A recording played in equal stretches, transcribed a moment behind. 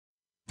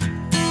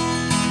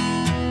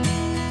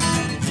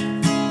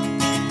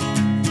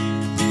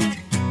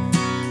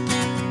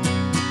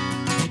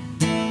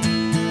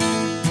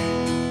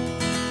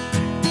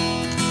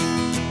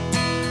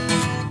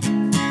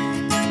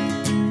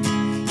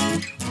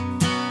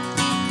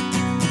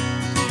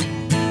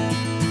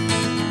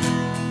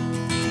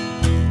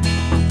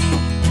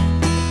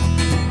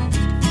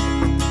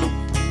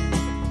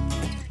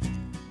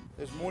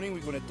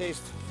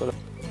test for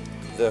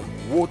the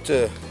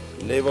water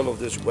level of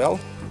this well.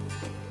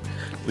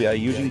 We are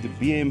using the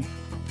BM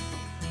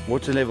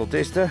water level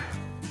tester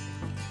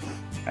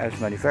as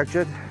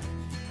manufactured.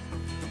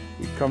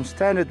 It comes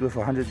standard with a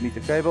 100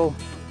 meter cable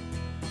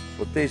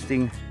for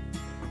testing,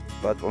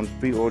 but on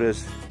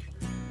pre-orders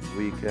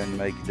we can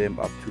make them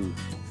up to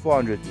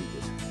 400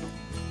 meters.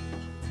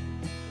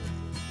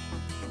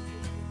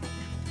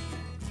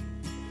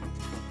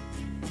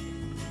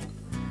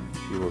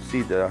 You will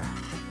see the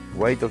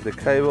weight of the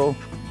cable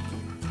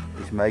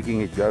is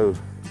making it go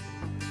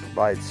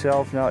by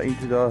itself now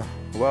into the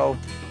well,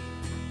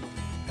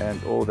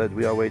 and all that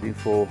we are waiting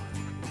for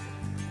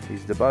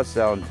is the buzz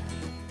sound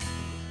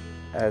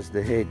as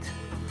the head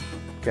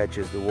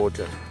catches the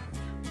water.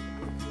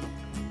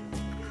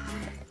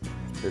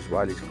 This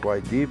well is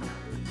quite deep.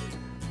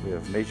 We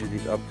have measured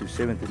it up to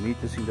 70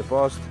 meters in the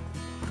past,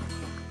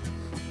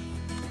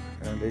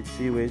 and let's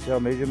see where's our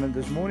measurement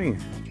this morning.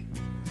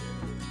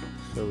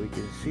 So we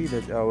can see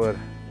that our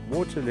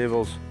water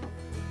levels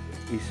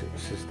is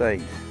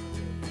sustained.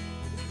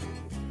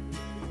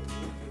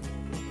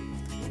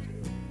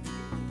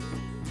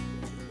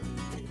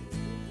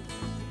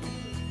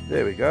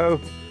 There we go.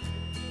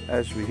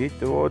 As we hit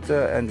the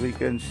water, and we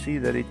can see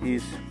that it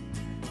is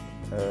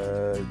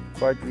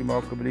quite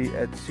remarkably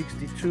at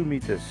 62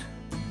 meters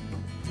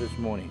this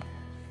morning.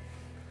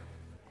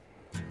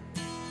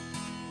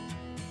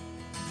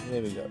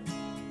 There we go.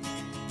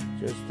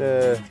 Just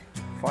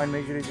fine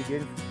measure it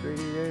again,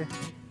 really there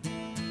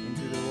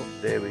into the water.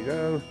 There we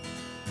go.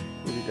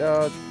 Put it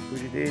out,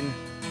 put it in,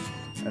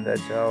 and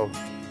that's how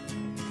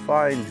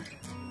fine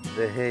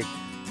the head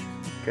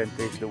can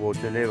test the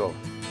water level.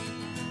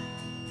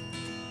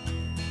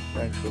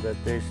 Thanks for that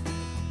test.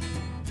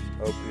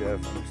 Hope you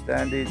have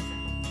understand it,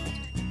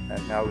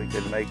 and now we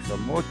can make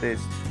some more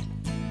tests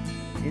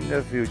in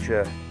the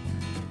future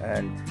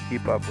and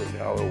keep up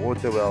with our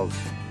water wells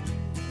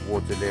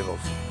water levels.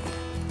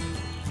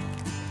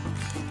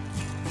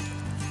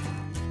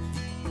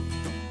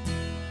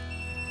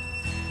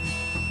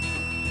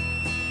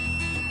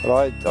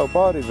 Right,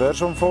 oupa,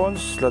 reverse hom vir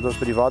ons, laat ons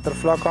by die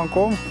watervlak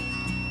aankom.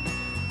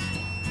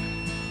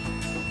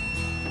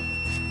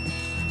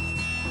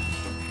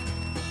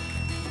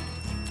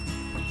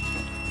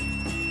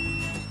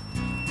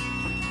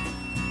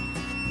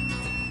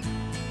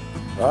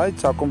 Right,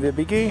 sak hom weer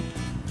bietjie.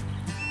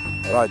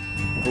 Right,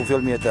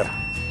 hoeveel meter?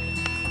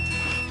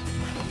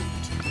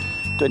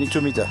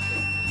 22 meter.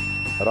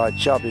 Right,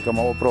 sharp, jy kan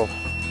maar oprol.